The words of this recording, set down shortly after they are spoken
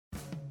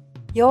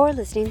You're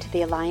listening to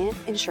the Alliant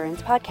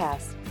Insurance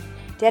Podcast,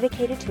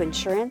 dedicated to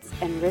insurance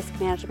and risk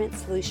management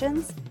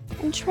solutions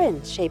and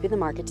trends shaping the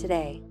market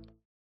today.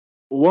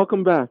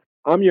 Welcome back.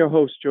 I'm your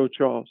host, Joe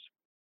Charles.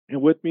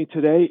 And with me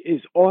today is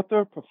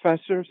author,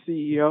 professor,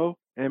 CEO,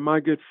 and my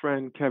good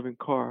friend, Kevin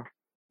Carr.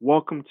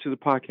 Welcome to the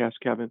podcast,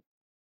 Kevin.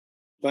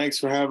 Thanks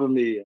for having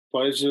me.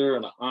 Pleasure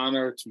and an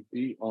honor to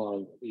be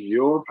on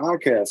your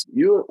podcast.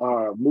 You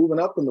are moving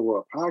up in the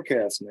world.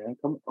 Podcast, man.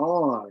 Come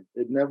on.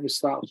 It never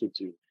stops with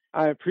you.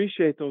 I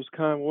appreciate those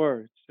kind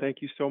words. Thank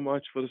you so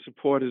much for the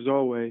support as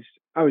always.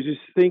 I was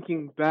just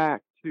thinking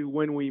back to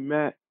when we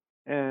met,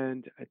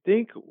 and I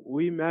think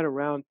we met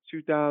around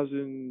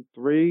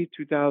 2003,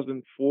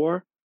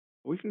 2004.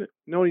 We've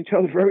known each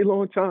other a very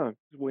long time.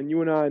 When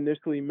you and I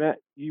initially met,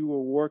 you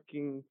were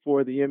working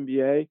for the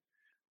NBA.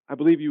 I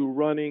believe you were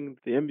running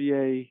the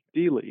NBA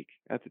D-League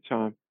at the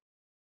time.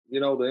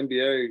 You know, the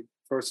NBA,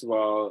 first of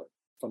all,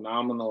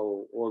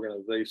 phenomenal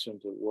organization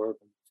to work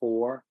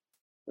for.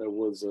 It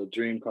was a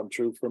dream come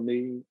true for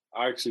me.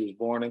 I actually was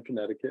born in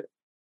Connecticut,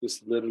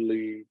 just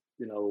literally,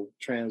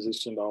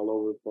 transitioned all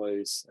over the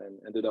place and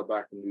ended up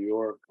back in New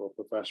York for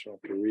a professional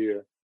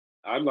career.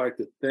 I'd like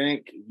to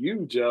thank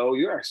you, Joe.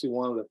 You're actually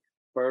one of the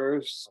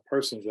first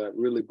persons that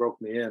really broke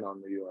me in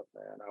on New York,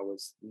 man. I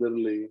was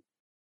literally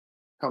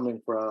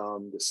coming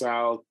from the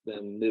South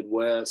and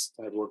Midwest.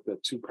 I had worked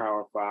at 2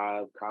 Power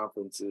 5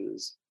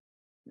 conferences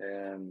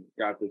and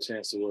got the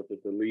chance to work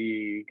at the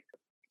league.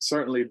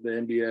 Certainly the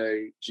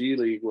NBA G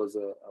League was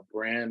a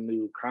brand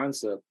new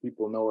concept.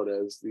 People know it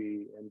as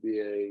the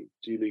NBA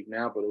G League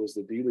now, but it was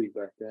the D League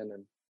back then.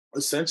 And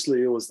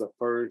essentially it was the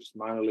first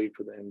minor league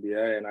for the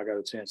NBA. And I got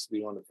a chance to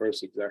be one of the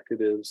first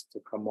executives to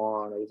come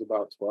on. It was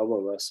about 12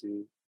 of us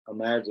who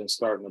imagine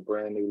starting a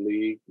brand new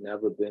league,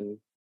 never been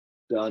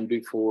done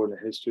before in the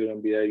history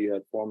of the NBA. You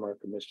had former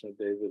Commissioner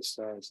David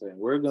Stern saying,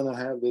 we're going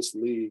to have this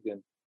league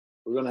and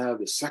we're going to have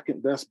the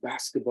second best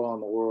basketball in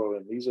the world.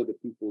 And these are the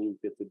people who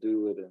get to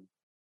do it. And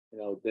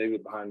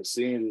David behind the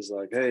scenes is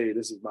like, hey,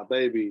 this is my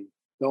baby.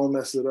 Don't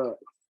mess it up.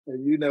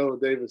 And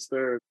David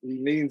Stern, he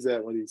means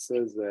that when he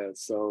says that.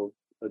 So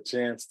a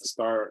chance to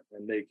start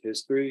and make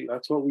history.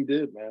 That's what we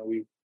did, man.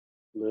 We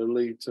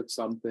literally took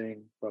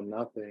something from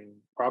nothing.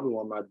 Probably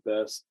one of my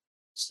best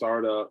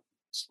startup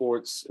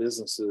sports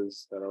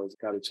businesses that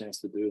I got a chance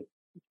to do.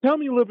 Tell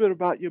me a little bit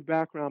about your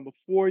background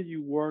before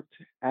you worked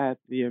at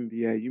the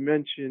NBA. You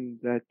mentioned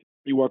that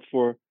you worked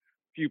for a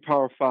few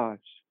Power 5s.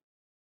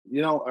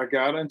 I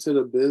got into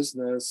the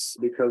business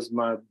because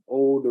my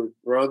older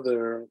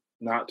brother,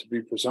 not to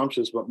be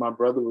presumptuous, but my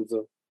brother was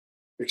an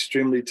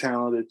extremely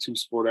talented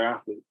 2-sport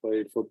athlete,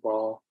 played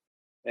football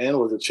and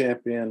was a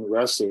champion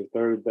wrestler,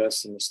 third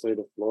best in the state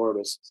of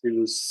Florida. He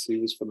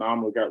was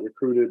phenomenal, got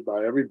recruited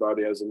by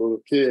everybody as a little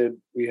kid.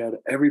 We had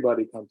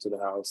everybody come to the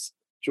house,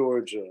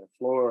 Georgia,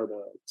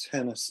 Florida,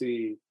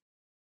 Tennessee,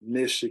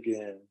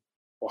 Michigan,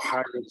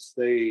 Ohio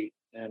State.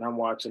 And I'm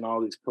watching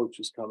all these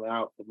coaches come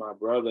out for my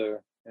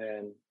brother.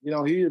 And,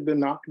 he had been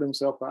knocking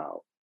himself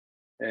out.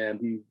 And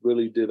he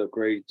really did a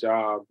great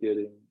job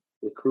getting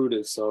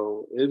recruited.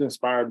 So it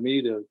inspired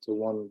me to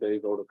one day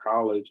go to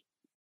college.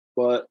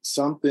 But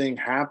something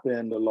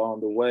happened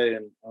along the way.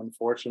 And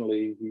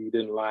unfortunately, he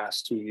didn't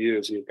last 2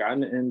 years. He had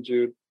gotten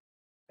injured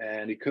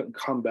and he couldn't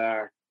come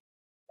back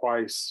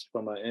twice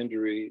from an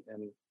injury.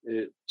 And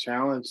it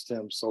challenged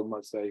him so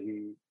much that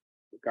he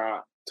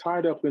got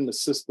tied up in the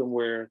system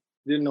where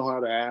he didn't know how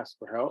to ask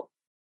for help.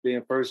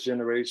 Being first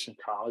generation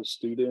college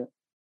student,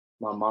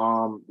 my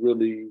mom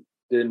really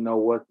didn't know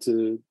what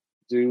to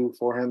do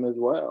for him as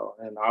well.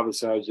 And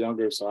obviously I was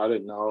younger, so I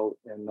didn't know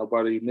and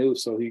nobody knew.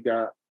 So he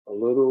got a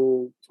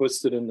little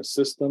twisted in the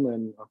system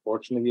and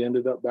unfortunately he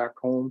ended up back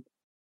home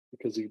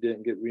because he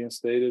didn't get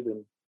reinstated.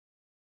 And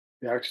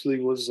he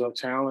actually was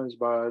challenged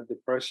by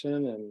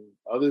depression and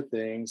other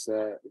things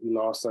that he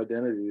lost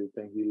identity. The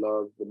thing he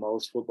loved the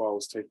most, football,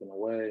 was taken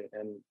away.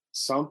 And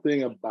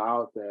something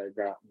about that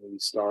got me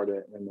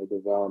started in the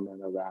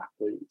development of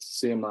athletes.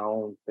 Seeing my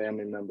own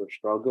family members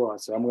struggle, I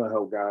said, I'm going to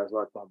help guys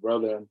like my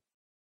brother. And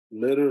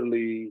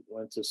literally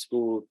went to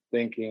school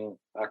thinking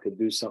I could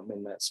do something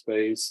in that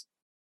space.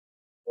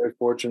 Very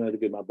fortunate to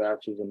get my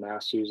bachelor's and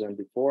master's. And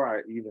before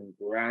I even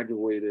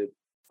graduated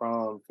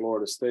from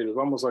Florida State, it was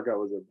almost like I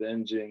was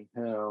avenging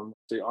him.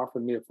 They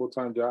offered me a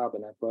full-time job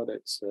in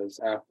athletics as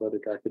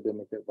athletic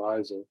academic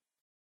advisor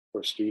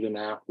for student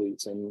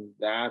athletes. And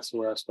that's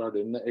where I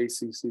started in the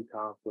ACC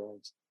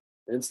conference.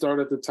 Didn't start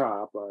at the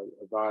top. I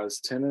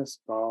advised tennis,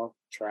 golf,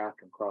 track,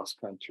 and cross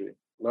country.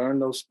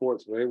 Learned those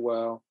sports very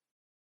well.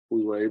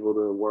 We were able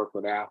to work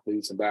with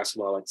athletes in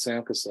basketball like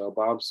Sam Cassell,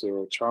 Bob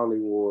Searle, Charlie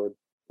Ward,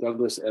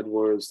 Douglas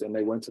Edwards, and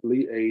they went to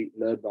Elite Eight,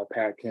 led by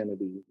Pat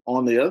Kennedy.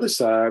 On the other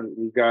side,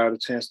 we got a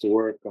chance to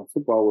work on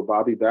football with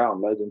Bobby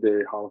Bowden,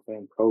 legendary Hall of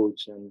Fame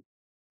coach, and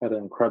had an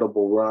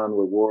incredible run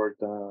with Ward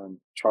Dunn,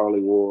 Charlie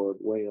Ward,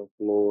 William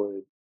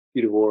Floyd,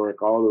 Peter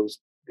Warwick, all those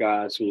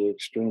guys who were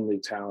extremely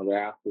talented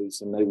athletes,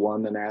 and they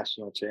won the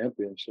national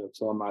championship.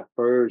 So in my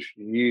first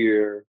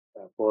year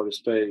at Florida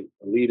State,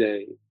 Elite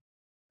Eight,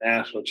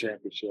 national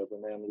championship,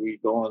 and then we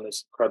go on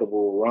this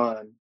incredible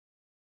run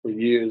for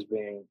years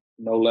being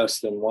no less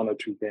than one or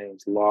two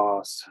games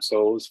lost.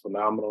 So it was a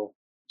phenomenal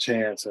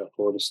chance at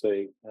Florida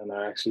State. And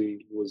I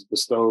actually was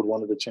bestowed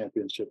one of the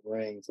championship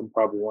rings. I'm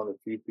probably one of the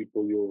few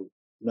people you'll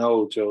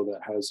know, Joe,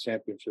 that has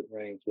championship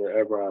rings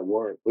wherever I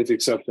work, with the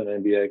exception of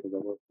the NBA because I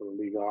work for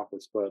the league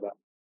office. But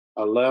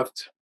I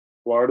left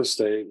Florida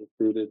State,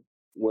 recruited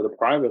with a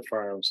private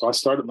firm. So I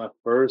started my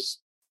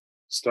first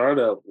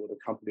startup with a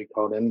company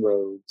called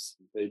Inroads.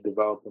 They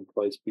develop and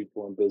place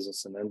people in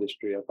business and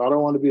industry. I thought I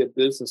wanted to be a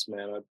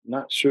businessman. I'm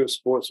not sure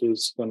sports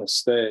was going to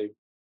stay.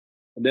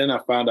 And then I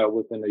found out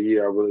within a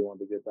year I really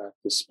wanted to get back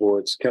to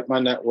sports. Kept my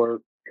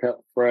network,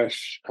 kept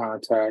fresh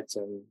contacts,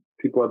 and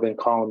people have been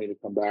calling me to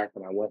come back.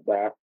 And I went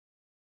back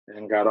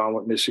and got on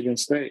with Michigan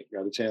State.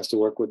 Got a chance to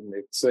work with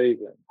Nick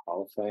Saban,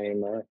 Hall of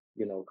Famer,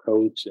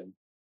 coach, and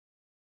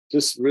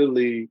just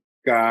really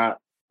got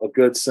a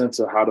good sense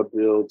of how to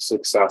build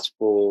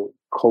successful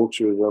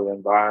cultures of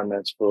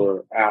environments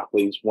for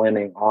athletes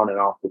winning on and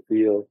off the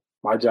field.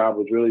 My job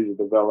was really to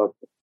develop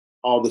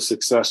all the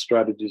success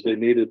strategies they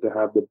needed to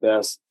have the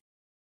best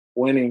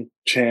winning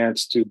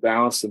chance to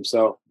balance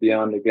themselves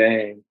beyond the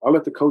game. I'll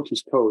let the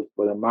coaches coach,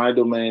 but in my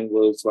domain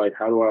was like,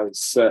 how do I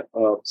set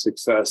up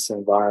success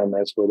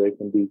environments where they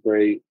can be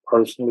great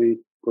personally,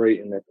 great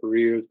in their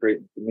careers, great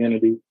in the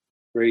community,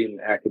 great in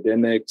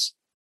academics,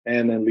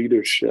 and in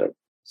leadership.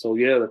 So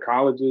yeah, the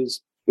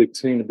colleges, Big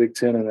Ten, the Big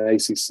Ten and the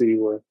ACC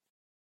were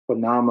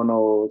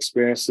phenomenal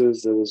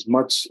experiences. It was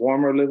much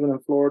warmer living in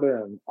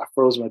Florida, and I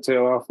froze my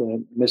tail off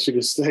in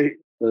Michigan State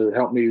to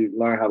help me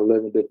learn how to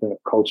live in different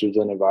cultures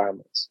and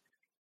environments.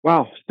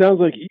 Wow,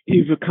 sounds like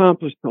you've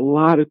accomplished a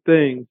lot of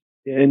things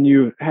and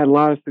you've had a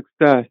lot of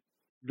success.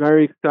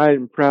 Very excited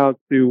and proud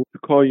to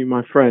call you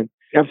my friend.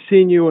 I've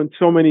seen you on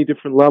so many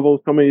different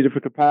levels, so many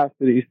different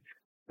capacities.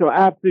 So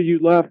after you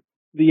left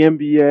the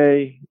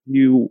NBA,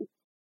 you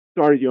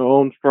started your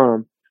own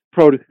firm,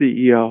 Pro to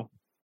CEO.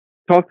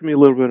 Talk to me a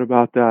little bit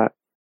about that.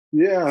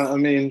 Yeah, I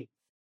mean,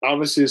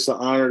 obviously it's an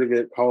honor to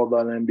get called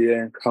by the NBA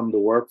and come to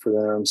work for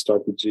them,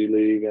 start the G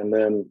League, and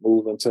then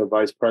move into a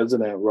vice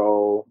president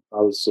role. I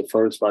was the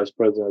first vice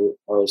president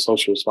of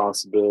social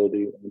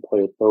responsibility and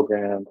play a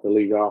program, the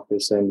league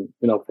office. And,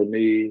 for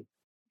me,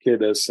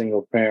 kid that's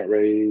single parent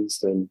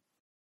raised and,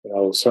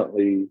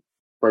 certainly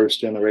first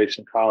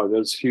generation college,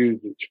 that's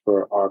huge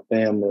for our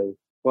family.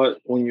 But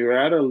when you're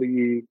at a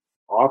league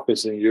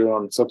office and you're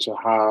on such a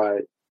high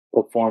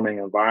performing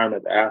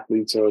environment, the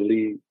athletes are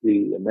elite,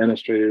 the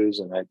administrators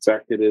and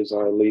executives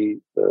are elite,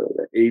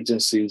 the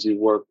agencies you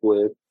work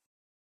with,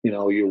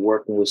 you're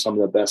working with some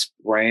of the best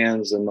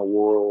brands in the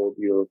world,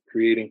 you're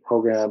creating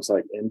programs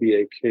like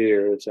NBA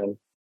Cares, and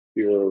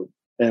you're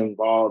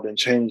involved in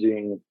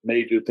changing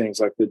major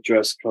things like the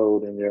dress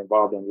code, and you're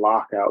involved in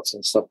lockouts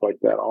and stuff like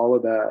that. All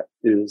of that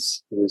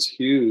is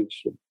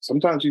huge.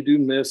 Sometimes you do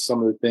miss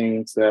some of the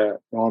things that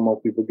normal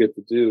people get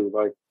to do.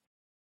 Like,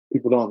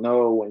 people don't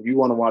know, when you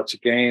want to watch a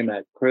game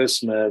at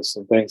Christmas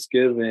and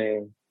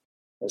Thanksgiving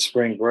and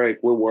spring break,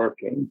 we're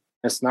working.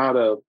 It's not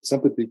a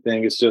sympathy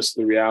thing. It's just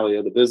the reality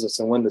of the business.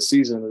 And when the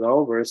season is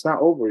over, it's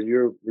not over.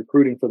 You're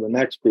recruiting for the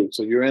next group.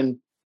 So you're in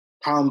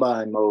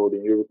combine mode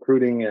and you're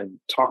recruiting and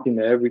talking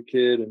to every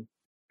kid and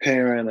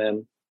parent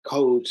and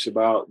coach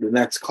about the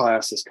next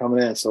class that's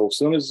coming in. So as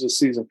soon as the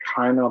season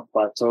kind of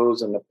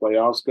plateaus and the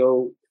playoffs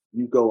go,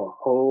 you go a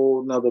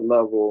whole nother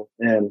level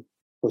in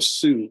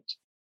pursuit.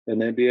 And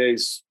the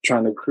NBA's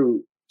trying to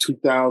recruit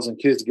 2,000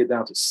 kids to get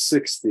down to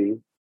 60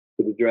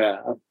 for the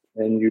draft.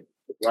 And you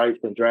right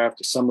from draft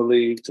to summer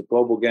league to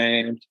global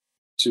games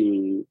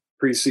to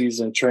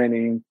preseason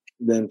training,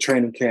 then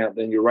training camp,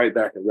 then you're right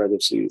back at regular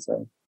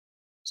season.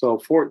 So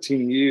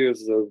 14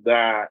 years of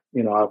that,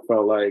 I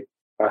felt like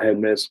I had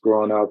missed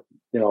growing up,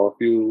 a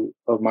few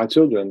of my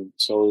children.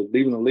 So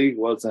leaving the league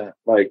wasn't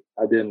like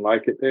I didn't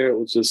like it there. It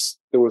was just,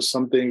 there were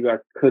some things I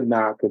could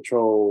not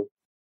control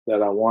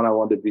that I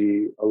wanted to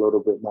be a little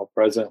bit more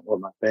present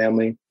with my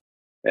family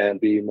and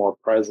be more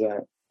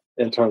present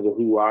in terms of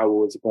who I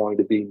was going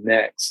to be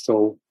next.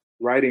 So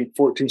writing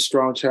 14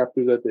 strong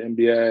chapters at the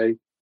NBA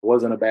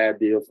wasn't a bad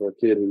deal for a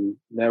kid who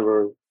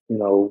never,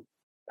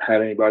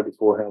 had anybody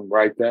before him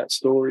write that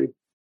story.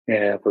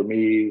 And for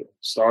me,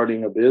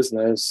 starting a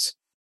business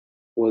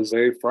was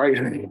very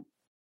frightening.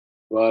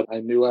 But I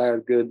knew I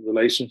had good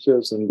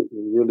relationships and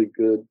really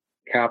good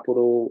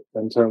capital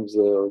in terms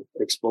of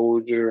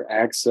exposure,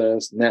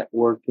 access,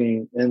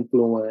 networking,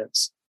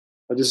 influence.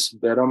 I just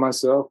bet on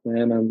myself,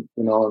 man. And,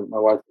 my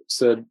wife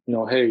said,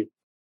 hey,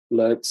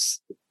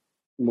 let's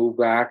move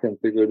back and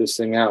figure this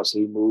thing out. So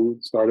we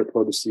moved, started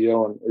Pro to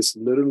CEO, and it's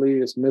literally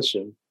its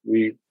mission.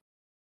 We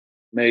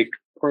make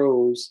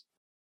pros,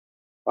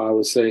 I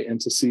would say,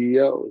 into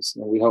CEOs.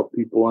 And we help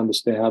people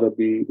understand how to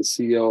be the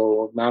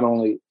CEO of not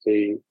only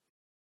a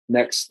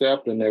next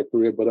step in their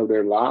career, but of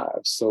their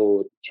lives.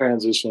 So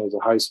transition as a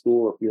high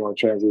school, if you want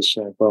to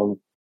transition from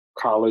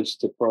college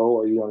to pro,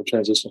 or you want to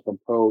transition from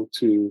pro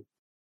to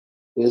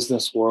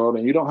business world.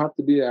 And you don't have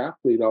to be an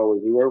athlete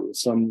always. We work with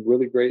some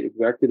really great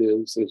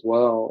executives as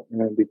well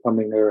and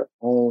becoming their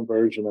own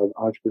version of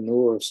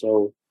entrepreneurs.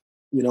 So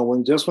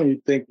when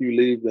you think you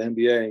leave the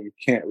NBA and you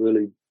can't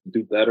really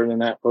do better than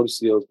that, Pro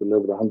CEO's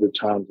delivered 100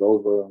 times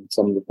over on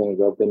some of the things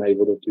I've been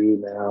able to do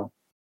now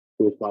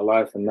with my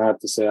life. And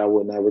not to say I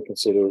would never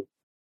consider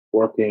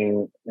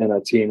working in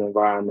a team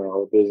environment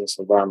or a business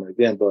environment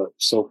again, but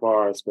so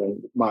far it's been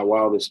my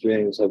wildest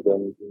dreams have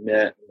been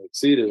met and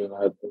exceeded. And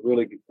I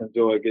really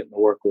enjoy getting to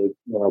work with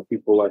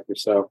people like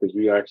yourself, because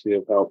you actually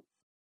have helped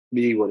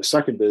me with a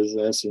second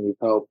business, and you've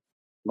helped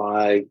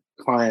my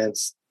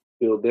clients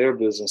build their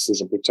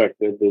businesses and protect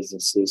their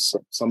businesses.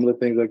 So some of the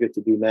things I get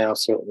to do now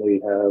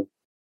certainly have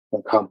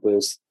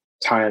encompassed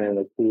tying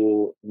in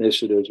cool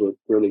initiatives with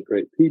really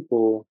great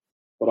people,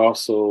 but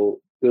also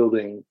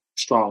building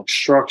strong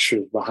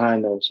structures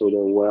behind them so they're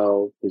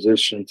well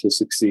positioned to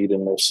succeed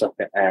in their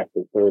second act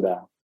or third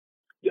act.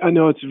 I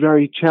know it's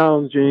very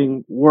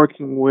challenging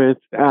working with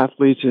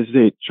athletes as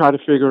they try to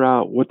figure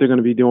out what they're going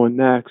to be doing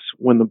next.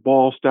 When the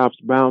ball stops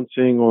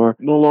bouncing or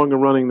no longer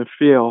running the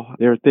field,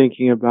 they're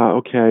thinking about,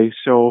 okay,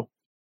 so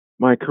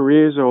my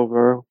career's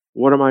over.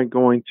 What am I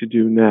going to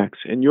do next?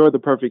 And you're the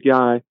perfect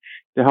guy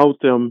to help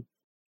them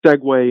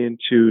segue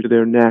into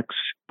their next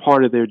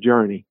part of their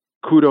journey.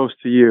 Kudos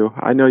to you.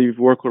 I know you've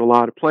worked with a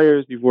lot of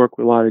players. You've worked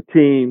with a lot of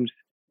teams,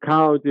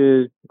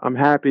 colleges. I'm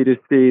happy to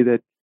see that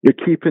you're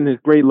keeping this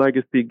great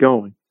legacy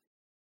going.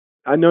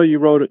 I know you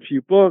wrote a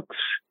few books.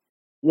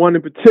 One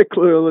in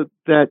particular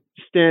that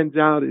stands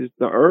out is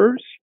The Urs.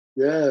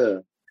 Yeah.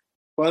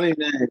 Funny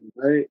name,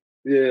 right?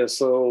 Yeah.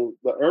 So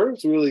The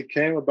Urs really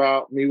came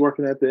about me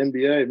working at the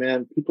NBA,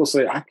 man. People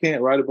say, I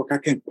can't write a book. I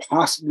can't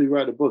possibly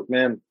write a book,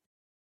 man.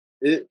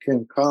 It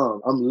can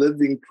come. I'm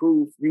living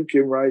proof you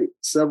can write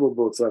several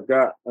books. I've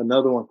got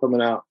another one coming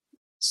out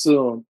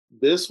soon.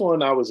 This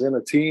one, I was in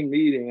a team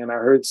meeting and I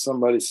heard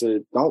somebody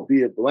say, don't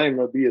be a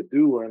blamer, be a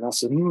doer. And I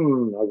said, I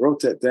wrote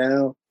that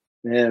down.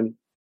 And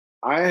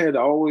I had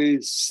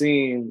always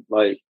seen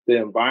like the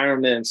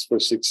environments for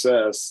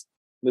success.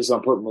 This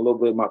I'm putting a little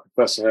bit of my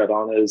professor hat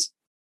on, is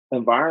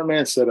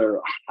environments that are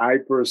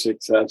hyper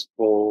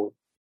successful.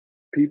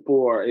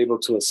 People are able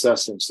to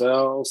assess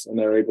themselves and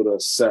they're able to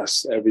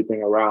assess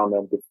everything around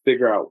them to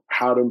figure out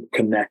how to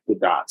connect the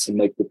dots and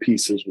make the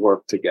pieces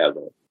work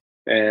together.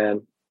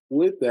 And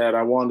with that,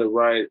 I wanted to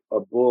write a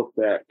book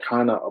that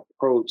kind of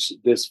approached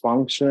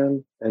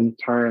dysfunction and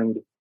turned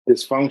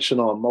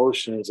dysfunctional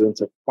emotions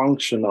into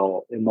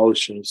functional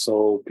emotions,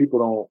 so people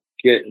don't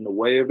get in the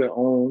way of their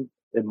own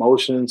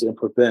emotions and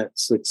prevent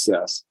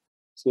success.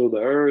 So The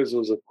Urs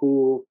was a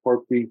cool,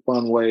 quirky,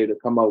 fun way to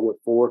come up with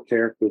 4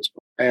 characters.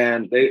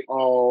 And they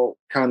all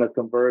kind of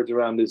converge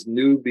around this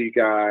newbie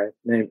guy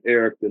named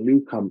Eric, the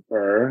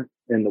newcomer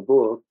in the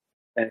book.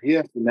 And he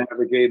has to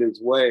navigate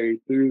his way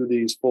through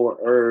these 4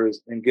 Urs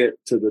and get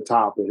to the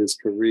top of his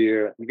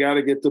career. You got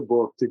to get the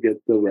book to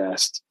get the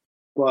rest.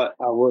 But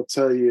I will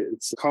tell you,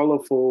 it's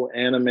colorful,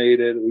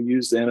 animated. We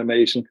used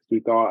animation because we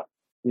thought,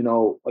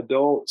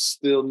 adults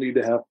still need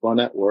to have fun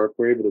at work.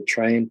 We're able to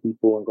train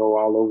people and go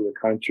all over the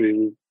country.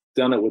 We've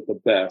done it with the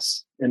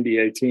best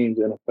NBA teams,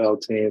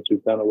 NFL teams.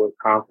 We've done it with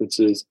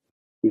conferences.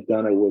 We've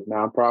done it with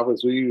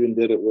nonprofits. We even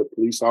did it with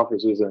police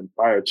officers and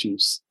fire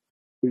chiefs.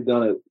 We've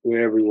done it.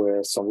 We're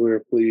everywhere. So we're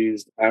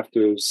pleased.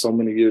 After so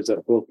many years,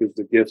 that book is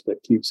the gift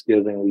that keeps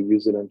giving. We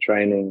use it in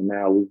training.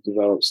 Now we've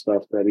developed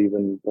stuff that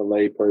even the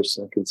lay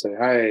person can say,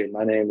 hey,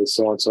 my name is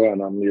so-and-so,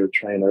 and I'm your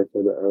trainer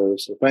for the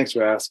Urs. So thanks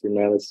for asking,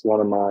 man. It's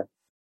one of my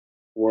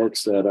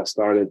works that I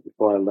started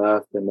before I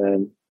left. And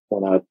then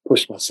when I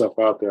pushed myself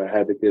out there, I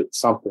had to get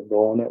something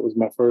going. That was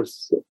my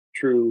first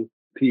true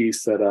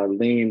piece that I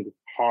leaned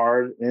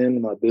hard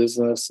in my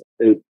business.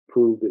 It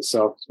proved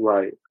itself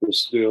right. We're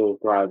still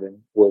thriving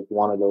with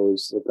one of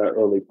those, with that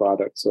early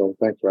product. So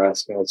thanks for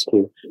asking. That's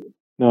cool.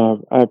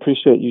 No, I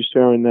appreciate you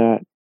sharing that.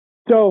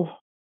 So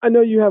I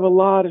know you have a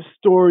lot of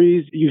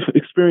stories. You've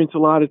experienced a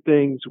lot of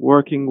things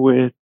working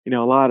with,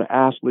 a lot of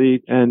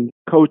athletes and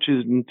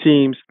coaches and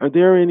teams. Are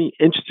there any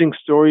interesting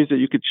stories that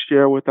you could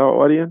share with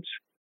our audience?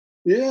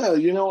 Yeah,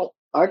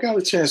 I got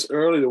a chance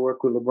early to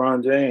work with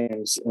LeBron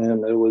James,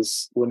 and it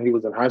was when he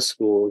was in high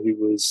school. He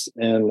was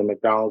in the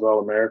McDonald's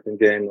All-American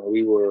game, and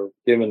we were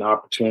given the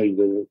opportunity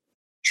to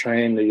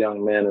train the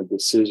young men in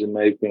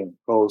decision-making,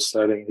 goal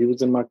setting. He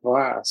was in my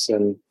class,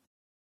 and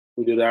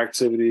we did an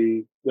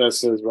activity that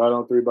says, write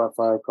on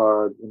 3x5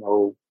 card,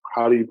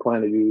 how do you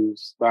plan to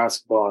use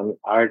basketball? And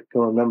I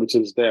can remember to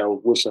this day, I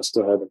wish I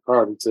still had the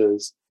card. It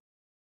says,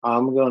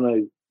 I'm going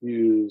to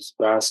use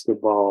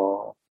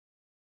basketball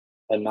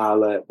and not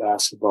let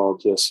basketball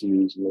just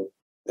use me.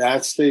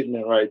 That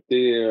statement right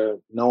there,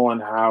 knowing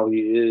how he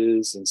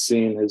is and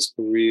seeing his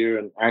career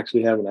and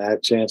actually having a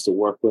chance to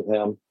work with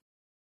him.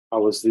 I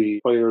was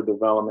the player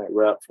development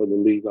rep for the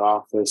league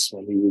office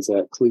when he was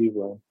at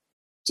Cleveland.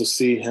 To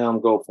see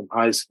him go from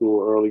high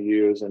school early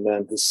years and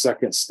then his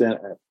second stint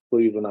at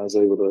Cleveland, I was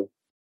able to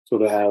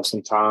sort of have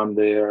some time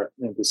there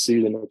and to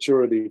see the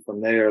maturity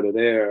from there to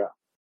there.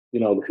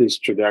 His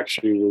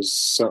trajectory was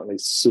certainly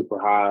super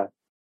high.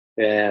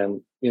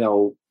 And,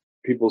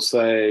 people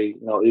say,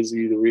 is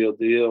he the real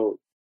deal?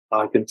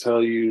 I can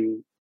tell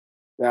you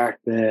back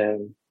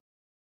then,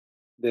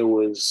 there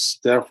was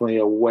definitely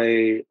a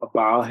way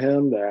about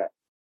him that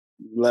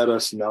let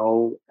us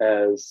know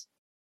as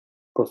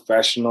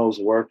professionals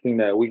working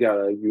that we got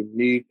a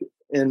unique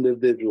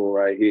individual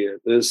right here.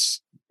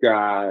 This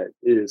guy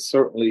is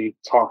certainly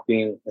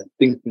talking and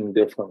thinking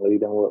differently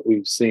than what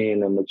we've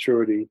seen, and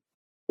maturity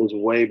was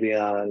way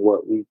beyond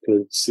what we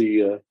could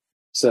see a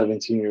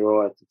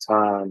 17-year-old at the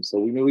time. So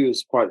we knew he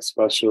was quite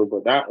special,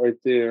 but that right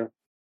there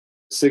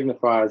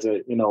signifies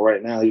that,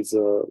 right now he's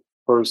a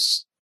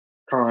first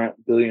current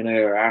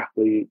billionaire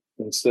athlete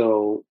and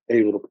still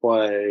able to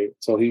play.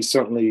 So he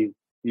certainly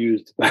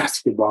used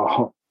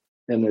basketball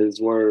in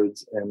his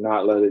words and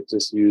not let it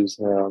just use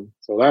him.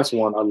 So that's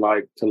one I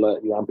like to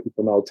let young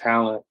people know.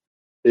 Talent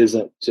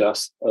isn't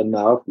just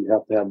enough. You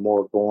have to have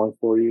more going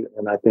for you.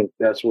 And I think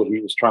that's what he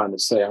was trying to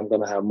say. I'm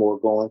going to have more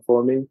going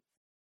for me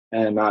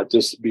and not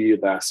just be a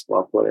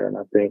basketball player. And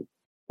I think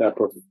that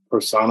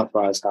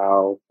personifies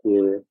how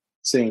we're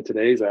seeing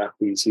today's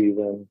athletes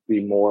even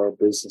be more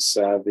business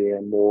savvy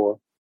and more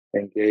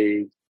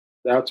engaged.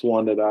 That's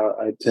one that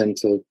I tend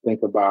to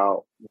think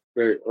about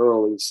very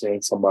early,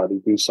 seeing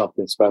somebody do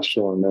something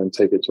special and then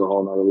take it to a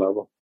whole nother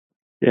level.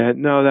 Yeah,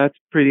 no, that's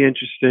pretty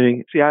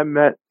interesting. See, I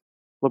met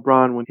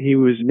LeBron when he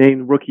was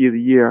named Rookie of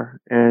the Year,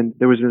 and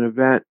there was an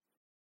event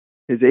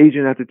his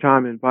agent at the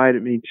time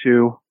invited me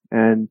to,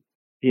 and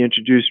he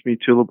introduced me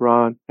to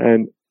LeBron.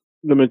 And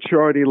the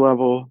maturity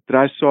level that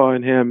I saw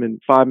in him in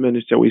 5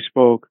 minutes that we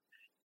spoke,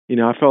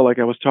 I felt like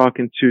I was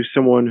talking to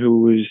someone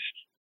who was,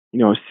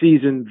 a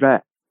seasoned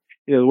vet.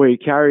 The way he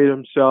carried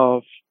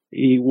himself,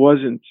 he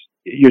wasn't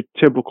your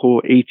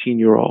typical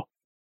 18-year-old.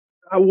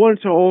 I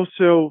wanted to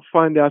also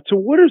find out, so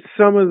what are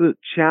some of the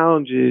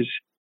challenges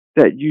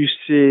that you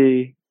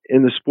see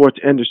in the sports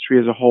industry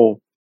as a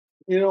whole?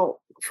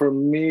 For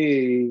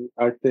me,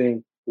 I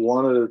think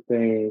one of the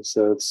things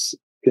that's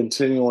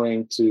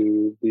continuing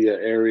to be an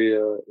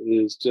area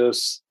is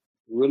just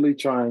really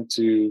trying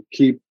to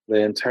keep the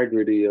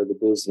integrity of the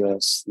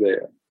business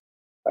there.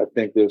 I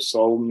think there's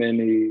so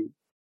many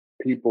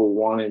people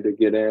wanting to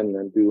get in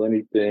and do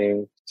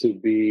anything to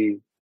be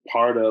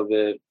part of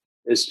it.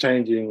 It's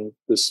changing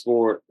the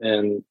sport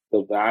and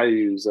the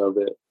values of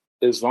it.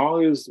 As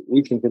long as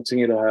we can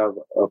continue to have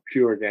a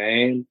pure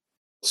game,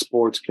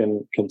 sports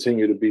can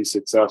continue to be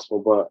successful.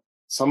 But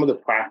some of the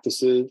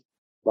practices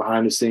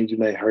behind the scenes, you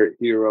may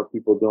hear of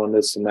people doing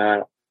this and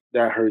that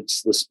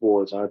hurts the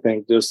sports. And I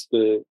think just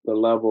the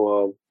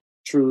level of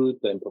truth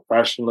and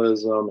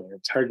professionalism and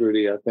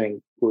integrity, I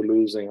think we're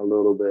losing a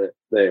little bit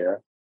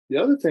there. The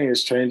other thing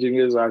that's changing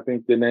is I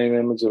think the name,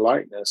 image, and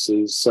likeness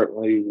is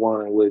certainly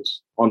one in which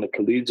on the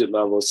collegiate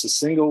level, it's the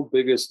single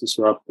biggest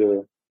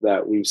disruptor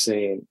that we've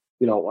seen.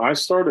 When I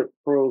started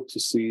pro to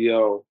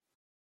CEO,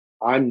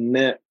 I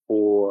meant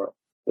for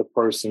the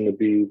person to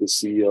be the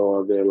CEO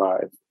of their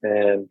life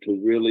and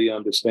to really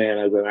understand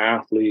as an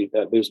athlete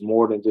that there's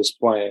more than just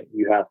playing.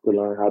 You have to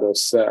learn how to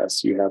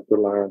assess. You have to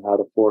learn how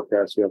to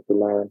forecast. You have to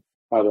learn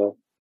how to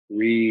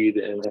read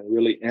and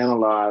really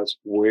analyze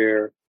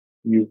where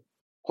you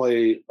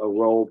play a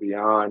role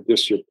beyond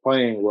just your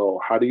playing role.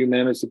 How do you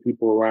manage the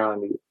people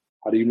around you?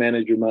 How do you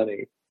manage your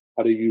money?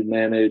 How do you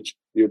manage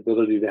your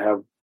ability to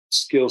have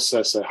skill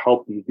sets that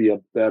help you be a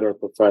better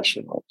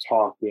professional,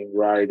 talking,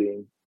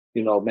 writing,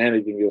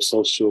 managing your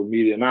social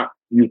media, not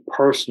you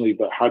personally,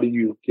 but how do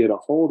you get a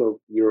hold of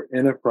your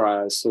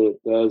enterprise so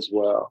it does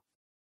well?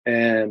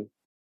 And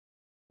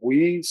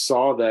we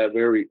saw that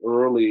very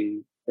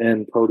early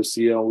in Pro to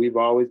CEO. We've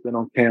always been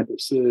on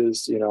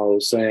campuses,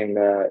 saying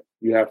that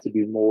you have to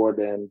be more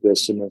than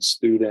just a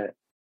student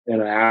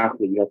and an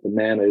athlete. You have to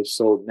manage.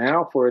 So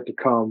now for it to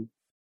come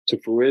to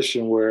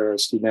fruition where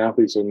student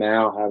athletes are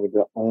now having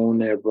to own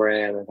their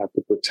brand and have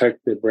to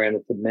protect their brand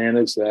and to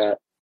manage that,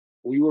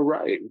 we were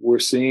right. We're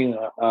seeing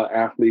an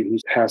athlete who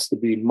has to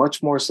be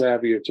much more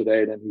savvier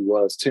today than he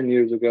was 10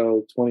 years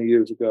ago, 20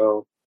 years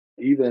ago,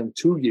 even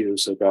 2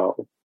 years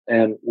ago.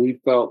 And we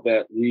felt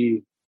that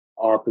we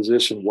are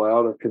positioned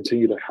well to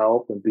continue to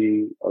help and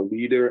be a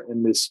leader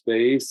in this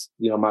space.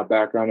 My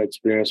background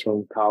experience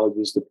from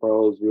colleges to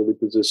pros really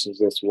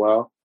positions us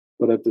well.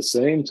 But at the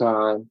same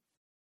time,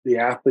 the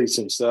athletes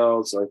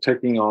themselves are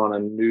taking on a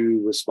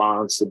new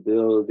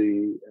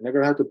responsibility and they're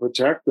going to have to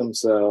protect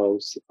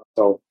themselves.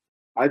 So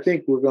I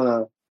think we're going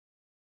to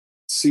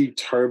see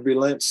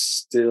turbulence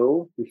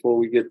still before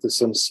we get to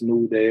some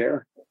smooth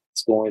air.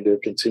 It's going to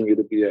continue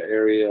to be an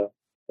area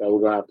that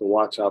we're going to have to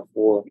watch out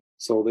for.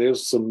 So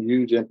there's some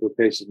huge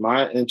implications.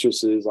 My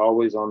interest is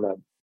always on that.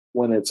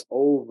 When it's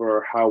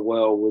over, how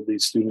well will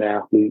these student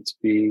athletes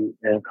be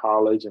in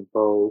college and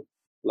pro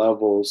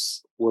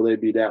levels? Will they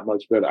be that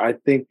much better? I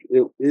think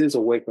it is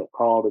a wake-up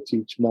call to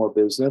teach more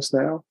business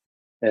now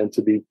and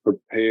to be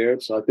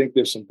prepared. So I think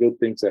there's some good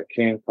things that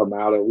can come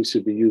out of it. We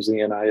should be using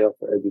NIL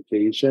for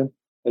education.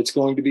 It's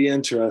going to be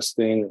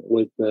interesting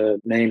with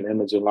the name,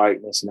 image, and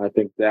likeness, and I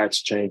think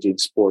that's changing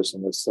sports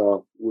in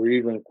itself. We're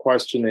even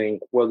questioning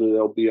whether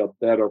there'll be a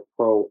better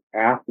pro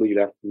athlete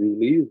after you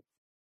leave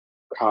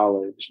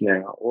college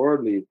now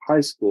or leave high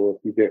school.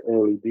 If you get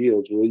early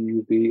deals, will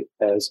you be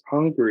as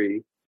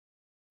hungry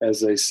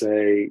as they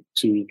say,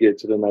 to get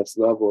to the next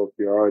level if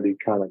you already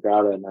kind of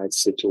got a nice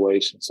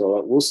situation.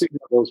 So we'll see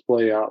how those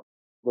play out.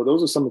 But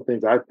those are some of the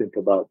things I think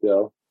about,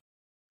 Dale.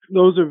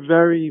 Those are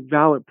very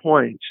valid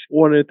points.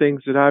 One of the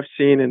things that I've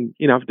seen, and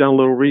I've done a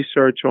little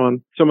research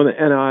on some of the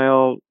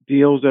NIL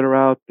deals that are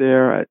out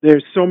there.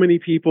 There's so many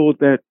people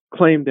that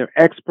claim they're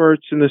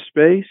experts in the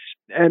space,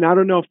 and I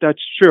don't know if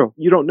that's true.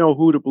 You don't know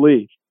who to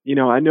believe.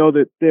 I know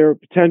that there are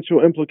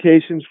potential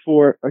implications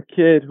for a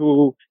kid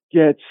who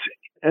gets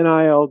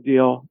NIL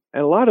deal,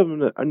 and a lot of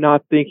them are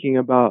not thinking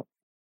about,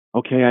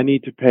 okay, I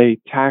need to pay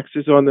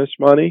taxes on this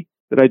money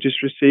that I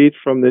just received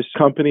from this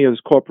company or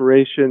this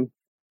corporation,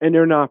 and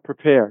they're not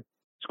prepared.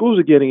 Schools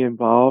are getting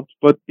involved,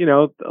 but,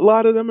 a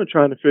lot of them are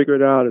trying to figure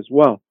it out as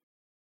well.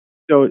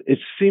 So it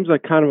seems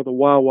like kind of the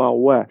wild,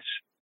 wild west,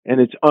 and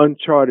it's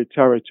uncharted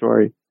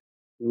territory.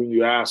 When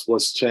you ask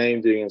what's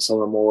changing and some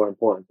of the more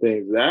important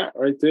things, that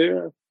right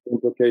there,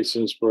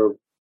 implications for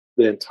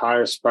the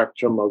entire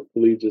spectrum of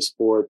collegiate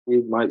sport.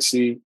 We might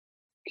see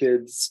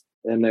kids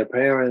and their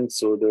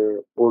parents or their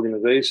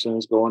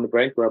organizations go into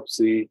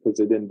bankruptcy because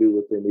they didn't do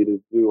what they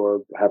needed to do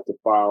or have to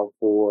file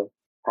for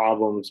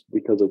problems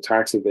because of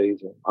tax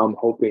evasion. I'm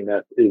hoping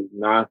that is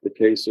not the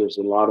case. There's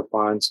a lot of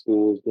fine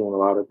schools doing a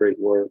lot of great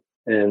work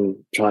and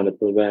trying to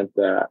prevent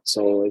that.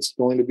 So it's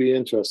going to be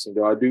interesting.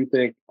 Though I do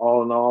think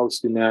all in all,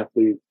 student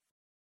athletes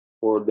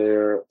for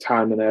their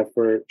time and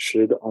effort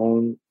should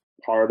own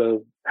part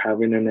of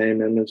having their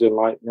name, image, and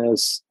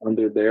likeness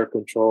under their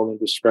control and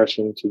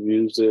discretion to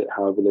use it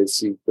however they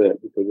see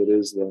fit, because it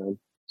is them.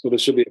 So there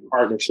should be a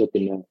partnership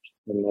in that,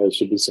 and there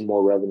should be some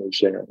more revenue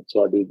sharing.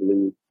 So I do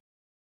believe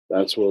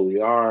that's where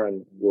we are,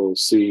 and we'll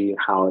see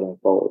how it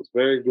unfolds.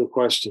 Very good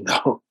question,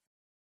 though.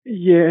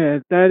 Yeah,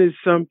 that is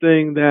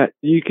something that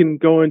you can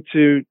go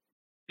into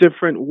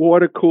different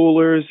water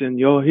coolers and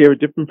you'll hear a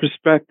different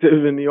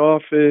perspective in the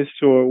office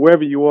or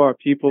wherever you are.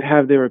 People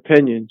have their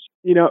opinions.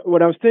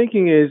 What I was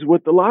thinking is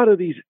with a lot of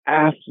these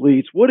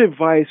athletes, what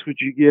advice would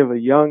you give a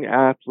young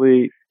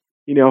athlete,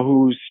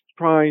 who's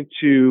trying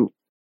to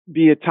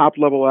be a top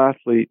level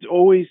athlete? It's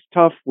always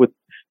tough with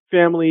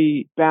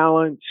family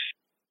balance.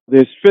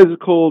 There's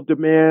physical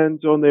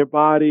demands on their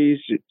bodies,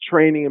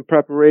 training and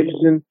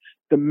preparation,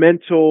 the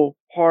mental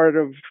part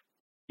of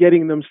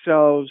getting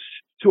themselves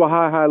to a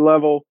high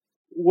level.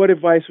 What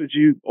advice would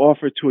you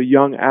offer to a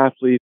young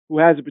athlete who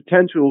has the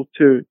potential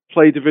to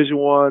play Division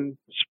I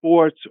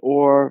sports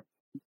or,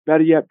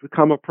 better yet,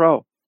 become a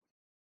pro?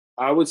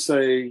 I would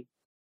say,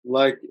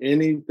 like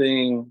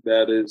anything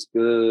that is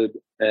good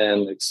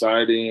and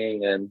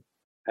exciting and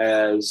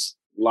has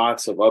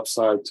lots of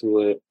upside to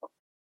it,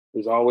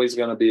 there's always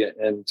going to be an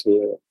end to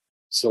it.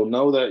 So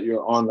know that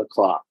you're on the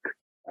clock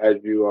as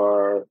you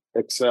are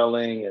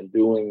excelling and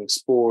doing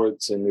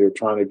sports and you're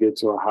trying to get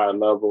to a high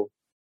level.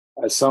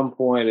 At some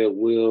point, it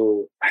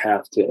will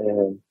have to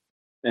end.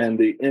 And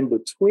the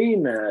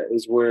in-between that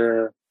is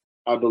where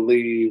I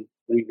believe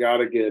we got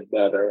to get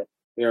better.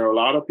 There are a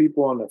lot of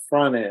people on the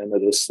front end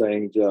of this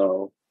thing,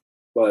 Joe,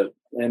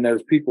 and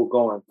there's people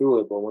going through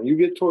it. But when you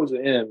get towards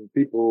the end,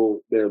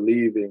 they're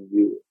leaving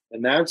you.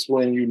 And that's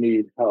when you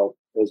need help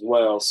as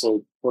well.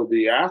 So for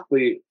the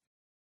athlete,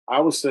 I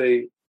would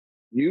say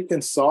you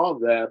can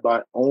solve that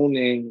by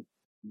owning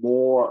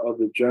more of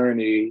the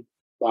journey,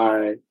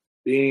 by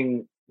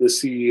being the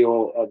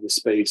CEO of the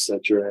space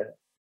that you're in.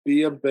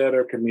 Be a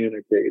better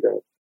communicator.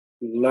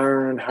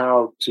 Learn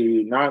how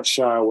to not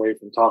shy away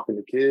from talking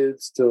to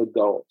kids to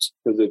adults.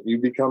 Because if you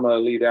become an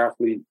elite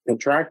athlete,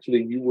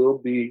 contractually, you will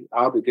be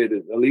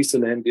obligated, at least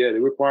in the NBA. They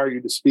require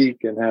you to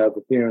speak and have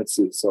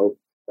appearances. So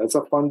that's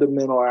a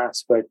fundamental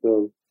aspect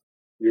of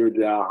your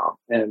job.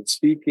 And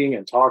speaking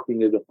and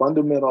talking is a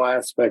fundamental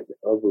aspect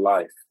of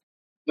life.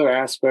 Other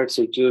aspects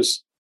are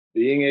just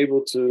being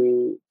able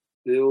to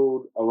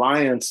build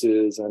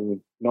alliances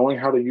and knowing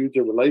how to use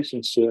your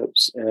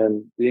relationships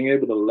and being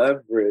able to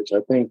leverage. I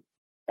think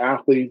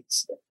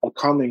athletes are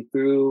coming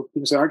through.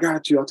 People say, I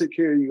got you. I'll take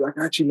care of you. I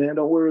got you, man.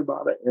 Don't worry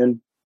about it.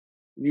 And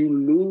you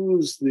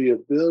lose the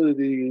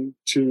ability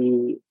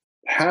to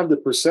have the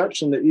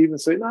perception to even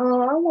say,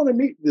 no, I want to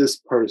meet this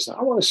person.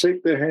 I want to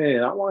shake their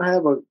hand. I want to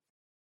have a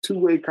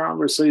two-way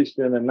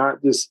conversation and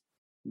not just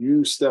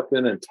you step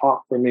in and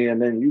talk for me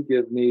and then you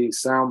give me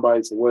sound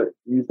bites of what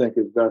you think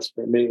is best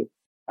for me.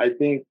 I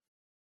think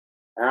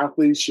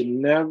athletes should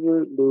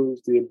never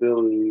lose the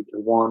ability to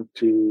want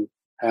to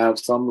have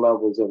some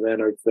levels of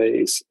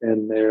interface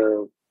in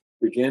their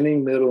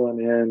beginning, middle, and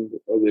end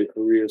of their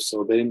career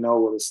so they know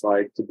what it's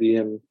like to be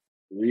in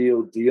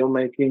real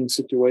deal-making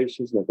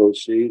situations,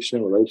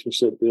 negotiation,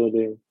 relationship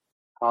building,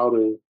 how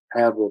to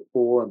have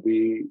rapport and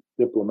be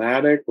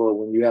diplomatic, or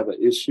when you have an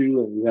issue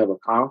and you have a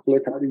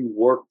conflict, how do you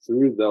work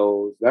through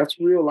those? That's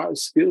real life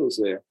skills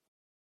there.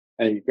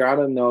 And you got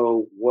to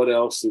know what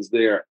else is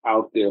there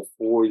out there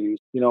for you.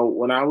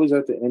 When I was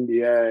at the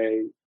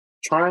NBA,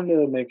 trying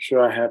to make sure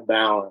I had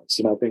balance,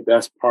 and I think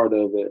that's part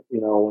of it.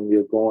 When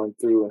you're going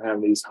through and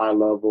having these high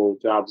level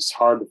jobs, it's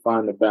hard to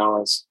find the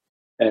balance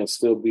and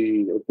still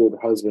be a good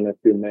husband if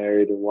you're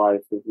married, a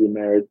wife if you're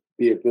married,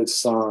 be a good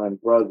son,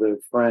 brother,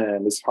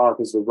 friend. It's hard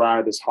because the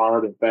ride is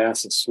hard and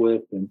fast and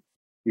swift, and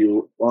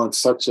you're on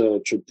such a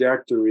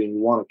trajectory, and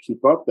you want to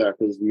keep up that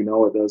because you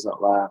know it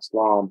doesn't last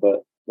long.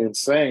 But in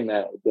saying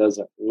that, it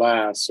doesn't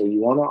last. So you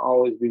want to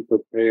always be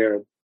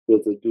prepared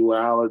with a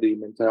duality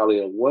mentality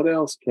of what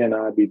else can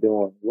I be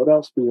doing? What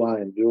else do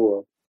I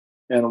enjoy?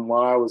 And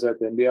while I was at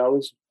the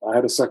NBA, I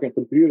had a second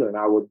computer and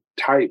I would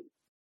type.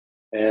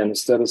 And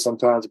instead of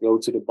sometimes go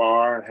to the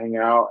bar and hang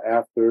out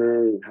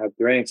after and have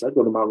drinks, I'd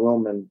go to my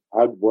room and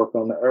I'd work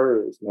on the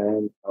herbs,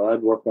 man. Or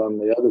I'd work on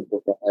the other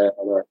book I had.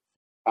 Or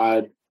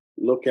I'd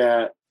look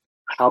at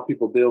how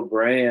people build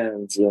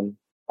brands and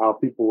how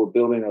people were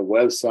building their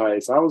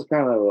websites. I was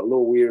kind of a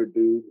little weird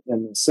dude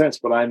in a sense,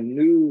 but I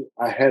knew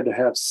I had to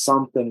have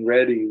something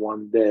ready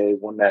one day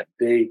when that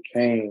day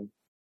came.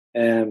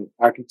 And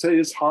I can tell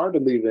you it's hard to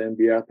leave the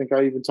NBA. I think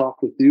I even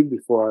talked with you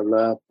before I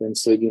left and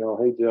said,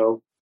 hey,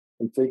 Joe,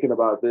 I'm thinking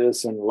about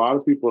this. And a lot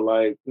of people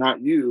like,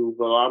 not you,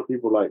 but a lot of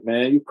people like,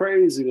 man, you're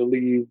crazy to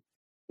leave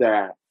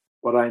that.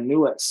 But I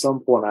knew at some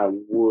point I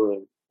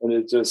would. And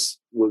it just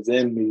was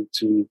in me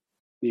to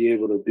be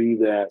able to do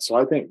that. So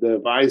I think the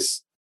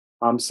advice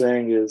I'm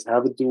saying is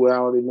have a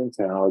duality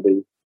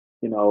mentality,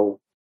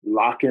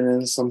 locking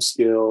in some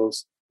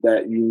skills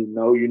that you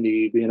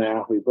need being an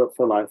athlete, but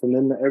for life. And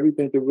then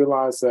everything to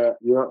realize that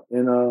you're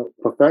in a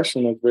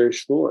profession that's very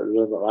short. It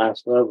doesn't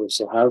last forever.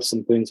 So have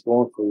some things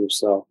going for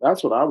yourself.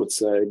 That's what I would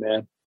say,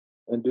 man.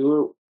 And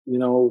do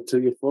it, to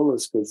your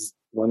fullest, because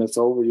when it's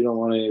over, you don't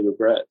want any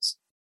regrets.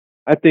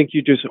 I think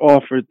you just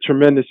offered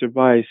tremendous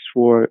advice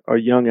for a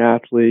young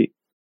athlete.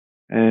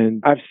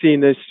 And I've seen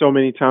this so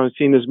many times,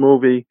 seen this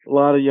movie. A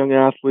lot of young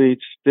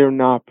athletes, they're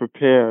not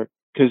prepared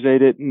because they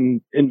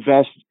didn't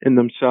invest in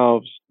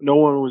themselves. No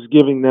one was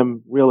giving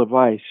them real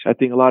advice. I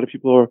think a lot of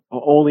people are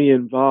only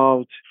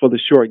involved for the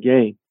short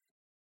game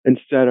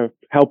instead of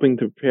helping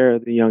to prepare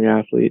the young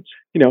athletes.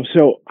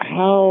 So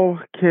how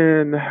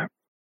can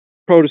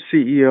Pro to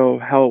CEO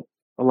help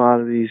a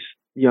lot of these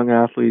young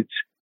athletes?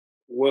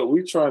 What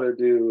we try to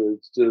do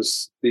is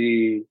just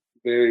be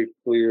very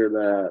clear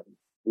that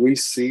we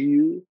see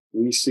you.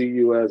 We see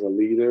you as a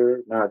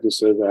leader, not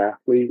just as an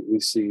athlete.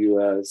 We see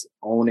you as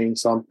owning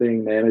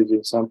something,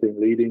 managing something,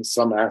 leading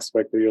some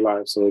aspect of your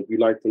life. So if you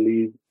like to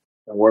lead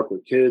and work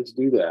with kids,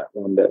 do that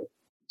one day.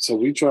 So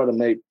we try to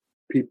make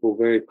people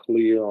very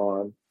clear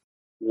on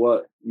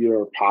what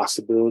your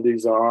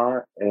possibilities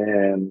are.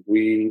 And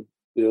we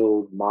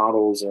build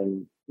models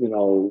and,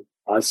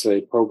 I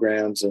say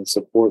programs and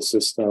support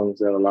systems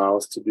that allow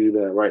us to do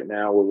that. Right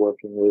now, we're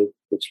working with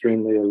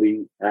extremely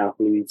elite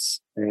athletes,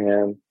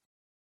 and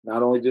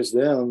not only just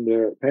them,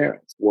 their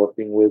parents,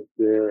 working with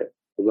their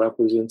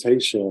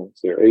representations,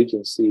 their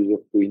agencies, if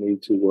we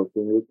need to,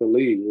 working with the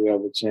league. We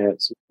have a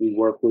chance. We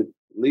work with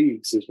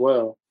leagues as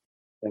well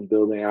and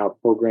building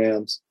out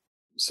programs.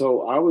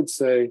 So I would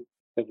say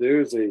if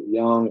there's a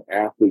young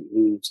athlete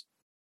who's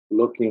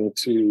looking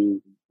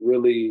to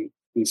really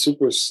be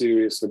super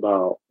serious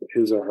about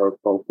his or her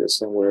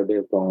focus and where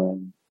they're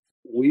going,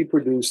 we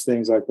produce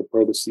things like the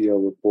Pro to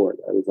CEO report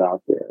that is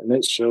out there. And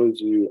it shows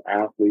you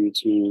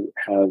athletes who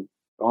have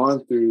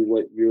gone through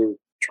what you're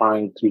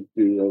trying to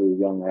do as a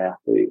young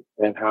athlete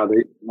and how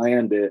they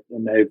landed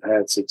and they've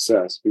had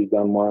success. We've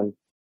done one.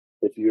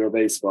 If you're a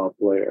baseball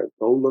player,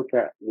 go look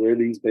at where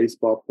these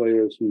baseball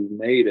players who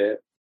made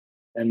it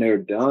and they're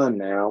done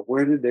now,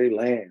 where did they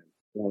land?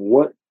 And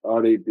what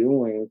are they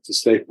doing to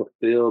stay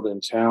fulfilled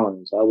and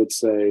challenged? I would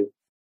say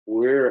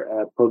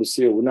we're at Pro to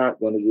CEO. We're not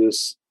going to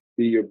just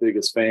be your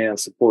biggest fan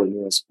supporting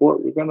you in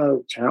sport. We're going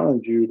to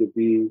challenge you to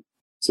be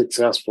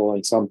successful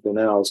in something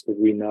else because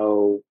we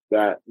know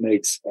that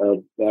makes a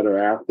better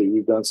athlete.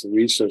 We've done some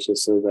research that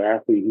says an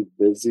athlete who's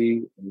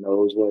busy and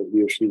knows what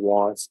he or she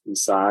wants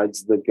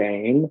besides the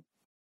game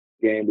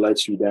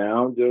lets you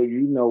down. Joe,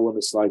 you know what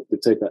it's like to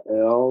take an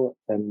L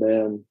and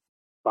then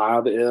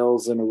 5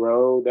 L's in a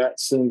row. That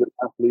sends an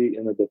athlete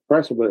in a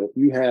depression. But if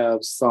you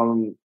have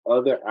some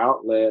other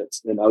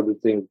outlets and other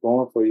things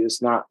going for you,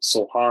 it's not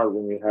so hard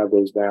when you have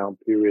those down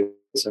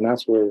periods. And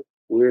that's where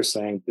we're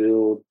saying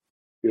build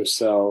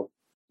yourself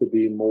to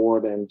be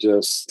more than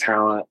just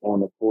talent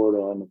on the court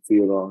or on the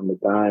field or on the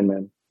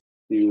diamond.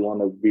 You want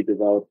to be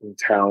developing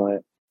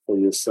talent for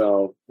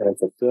yourself and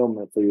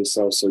fulfillment for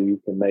yourself so you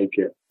can make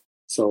it.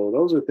 So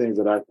those are things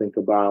that I think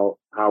about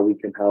how we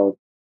can help.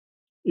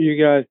 You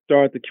guys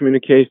start the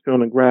communication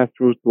on a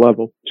grassroots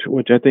level,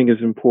 which I think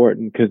is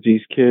important because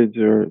these kids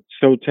are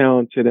so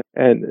talented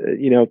and,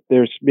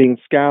 they're being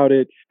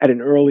scouted at an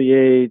early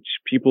age.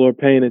 People are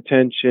paying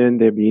attention.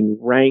 They're being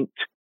ranked.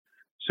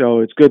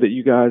 So it's good that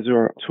you guys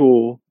are a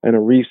tool and a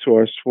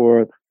resource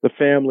for the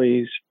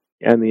families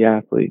and the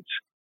athletes.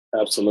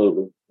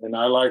 Absolutely. And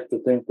I like to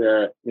think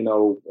that, in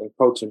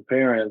coaching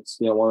parents,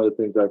 one of the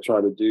things I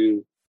try to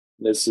do,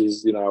 this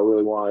is, I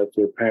really want, if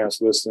your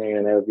parents listening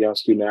and have young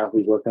student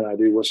athletes, what can I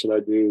do? What should I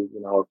do?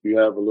 If you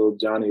have a little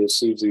Johnny or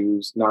Susie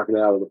who's knocking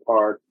it out of the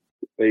park,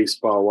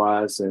 baseball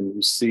wise, and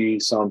you see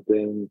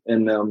something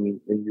in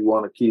them and you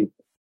want to keep,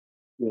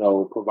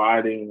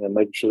 providing and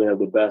making sure they have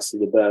the best of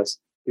the best.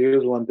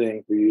 Here's one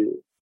thing for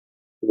you.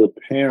 the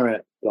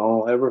parent,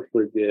 don't ever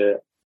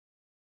forget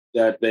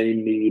that they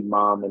need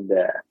mom and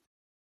dad.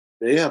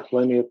 They have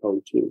plenty of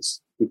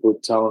coaches, people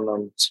telling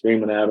them,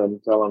 screaming at them,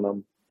 telling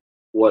them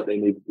what they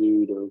need to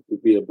do to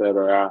be a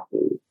better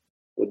athlete.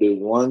 But there's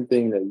one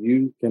thing that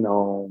you can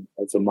own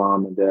as a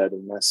mom and dad,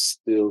 and that's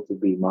still to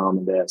be mom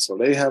and dad. So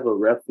they have a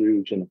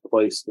refuge and a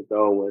place to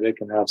go where they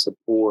can have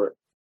support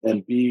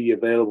and be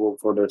available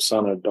for their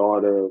son or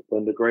daughter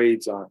when the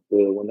grades aren't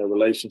good, when their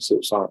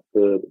relationships aren't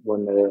good,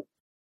 when they're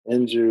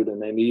injured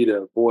and they need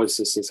a voice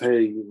that says,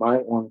 hey, you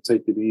might want to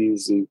take it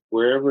easy.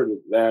 Wherever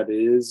that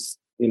is,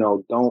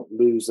 don't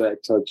lose that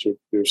touch with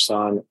your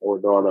son or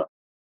daughter.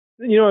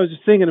 I was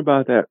just thinking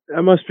about that.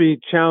 That must be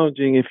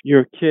challenging if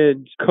your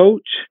kid's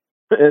coach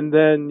and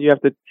then you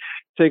have to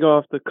take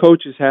off the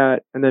coach's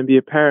hat and then be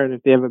a parent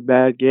if they have a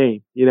bad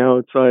game.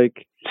 It's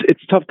like,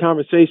 it's a tough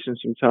conversation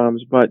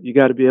sometimes, but you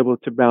got to be able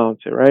to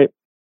balance it, right?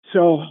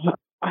 So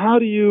how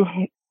do you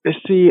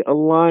see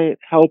Alliant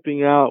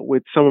helping out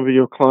with some of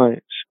your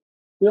clients?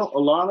 A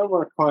lot of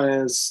our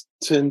clients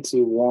tend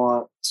to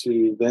want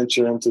to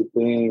venture into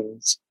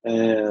things.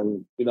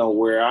 And,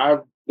 where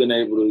I've been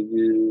able to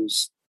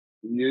use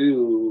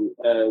you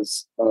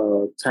as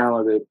a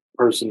talented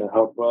person to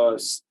help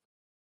us,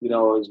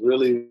 is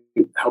really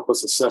help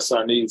us assess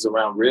our needs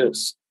around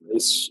risk.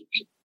 It's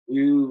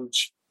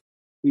huge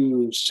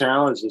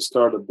challenge to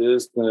start a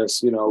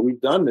business.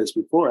 We've done this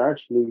before,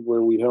 actually,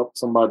 where we helped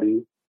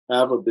somebody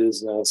have a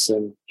business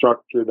and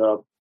structured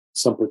up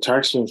some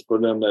protections for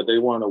them that they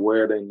weren't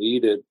aware they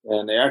needed,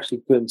 and they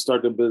actually couldn't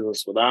start their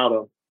business without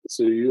them.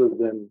 So you have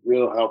been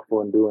real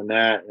helpful in doing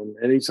that. And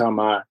anytime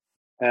I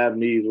have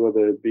needs,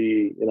 whether it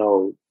be,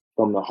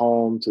 from the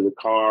home to the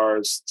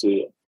cars,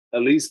 to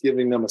at least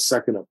giving them a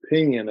second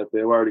opinion if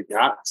they've already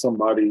got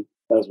somebody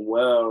as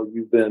well,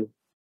 you've been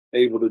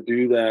able to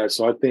do that.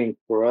 So I think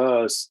for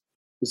us,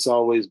 it's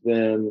always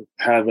been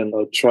having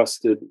a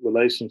trusted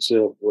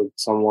relationship with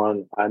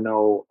someone I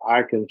know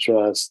I can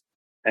trust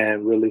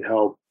and really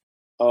help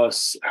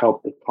us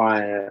help the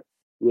client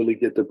really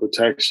get the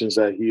protections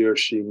that he or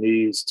she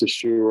needs to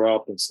shore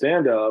up and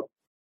stand up,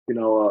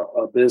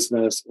 a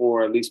business,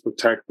 or at least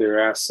protect their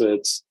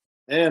assets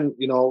and,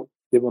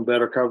 give them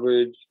better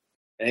coverage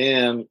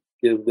and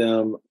give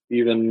them,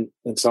 even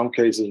in some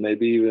cases,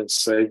 maybe even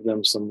save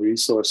them some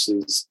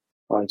resources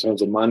in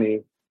terms of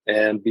money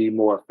and be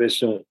more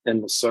efficient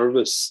in the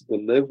service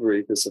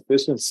delivery, because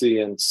efficiency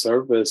and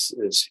service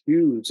is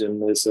huge in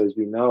this. As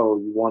you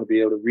want to be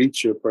able to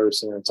reach your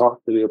person and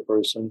talk to your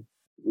person.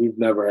 We've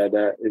never had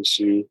that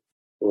issue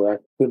where I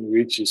couldn't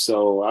reach you.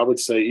 So I would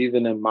say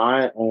even in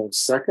my own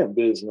second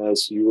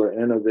business, you were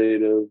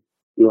innovative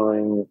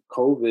during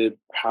COVID.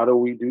 How do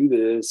we do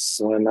this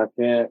when I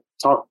can't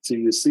talk to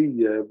you, see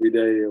you every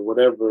day or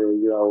whatever?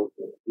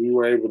 We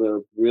were able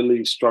to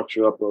really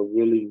structure up a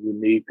really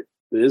unique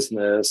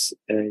business,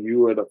 and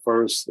you were the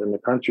first in the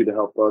country to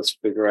help us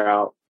figure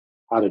out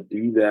how to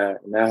do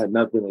that. And that had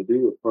nothing to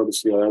do with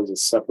Protoscale. That was a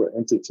separate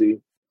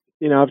entity.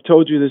 I've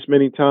told you this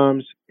many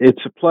times.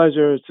 It's a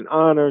pleasure. It's an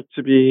honor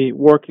to be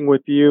working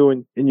with you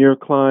and your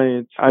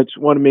clients. I just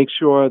want to make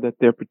sure that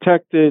they're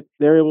protected.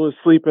 They're able to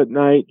sleep at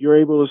night.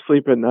 You're able to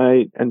sleep at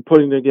night, and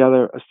putting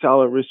together a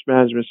solid risk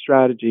management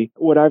strategy.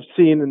 What I've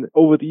seen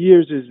over the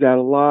years is that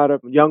a lot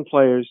of young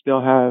players,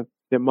 they'll have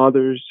their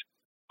mothers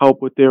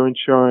help with their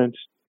insurance.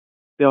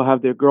 They'll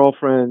have their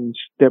girlfriends,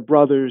 their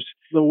brothers.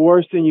 The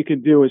worst thing you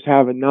can do is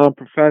have a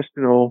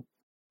non-professional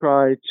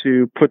try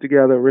to put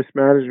together a risk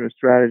management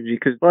strategy,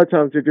 because a lot of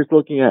times they're just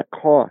looking at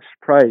cost,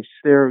 price.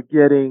 They're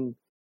getting,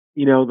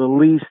 the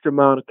least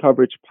amount of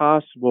coverage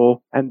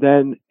possible. And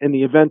then in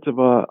the event of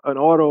an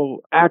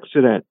auto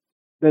accident,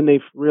 then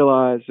they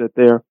realize that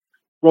they're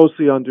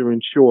grossly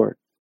underinsured.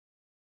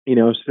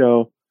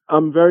 So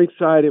I'm very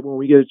excited when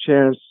we get a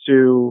chance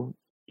to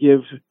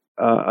give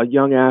a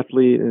young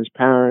athlete and his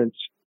parents,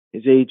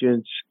 his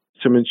agents,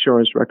 some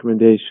insurance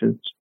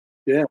recommendations.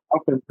 Yeah,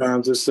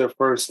 oftentimes it's their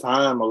first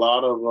time, a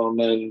lot of them,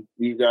 and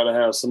you got to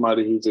have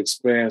somebody who's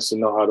experienced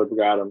and know how to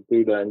guide them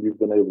through that, and you've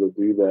been able to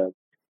do that.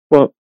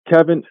 Well,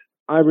 Kevin,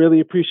 I really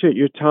appreciate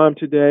your time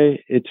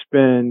today. It's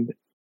been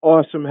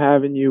awesome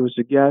having you as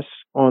a guest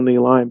on the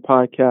Alliant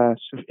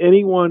podcast. If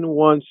anyone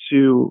wants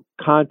to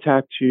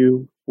contact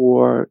you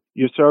for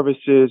your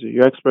services or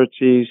your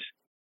expertise,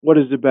 what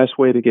is the best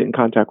way to get in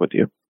contact with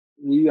you?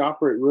 We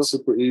operate real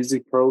super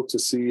easy,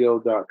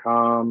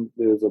 pro2ceo.com.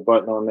 There's a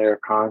button on there,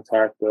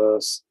 contact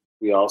us.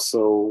 We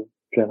also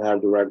can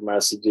have direct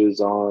messages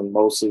on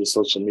most of the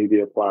social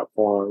media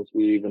platforms.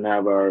 We even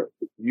have our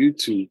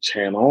YouTube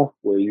channel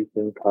where you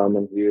can come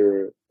and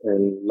hear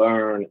and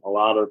learn a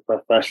lot of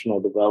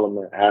professional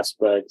development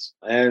aspects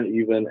and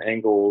even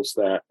angles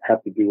that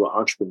have to do with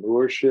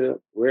entrepreneurship.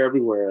 We're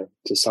everywhere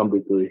to some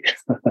degree.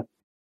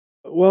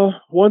 Well,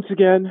 once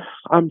again,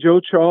 I'm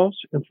Joe Charles,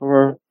 and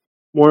for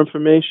more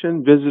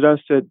information, visit us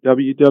at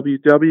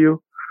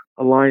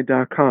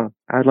www.alliant.com.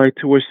 I'd like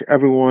to wish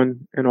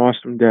everyone an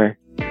awesome day.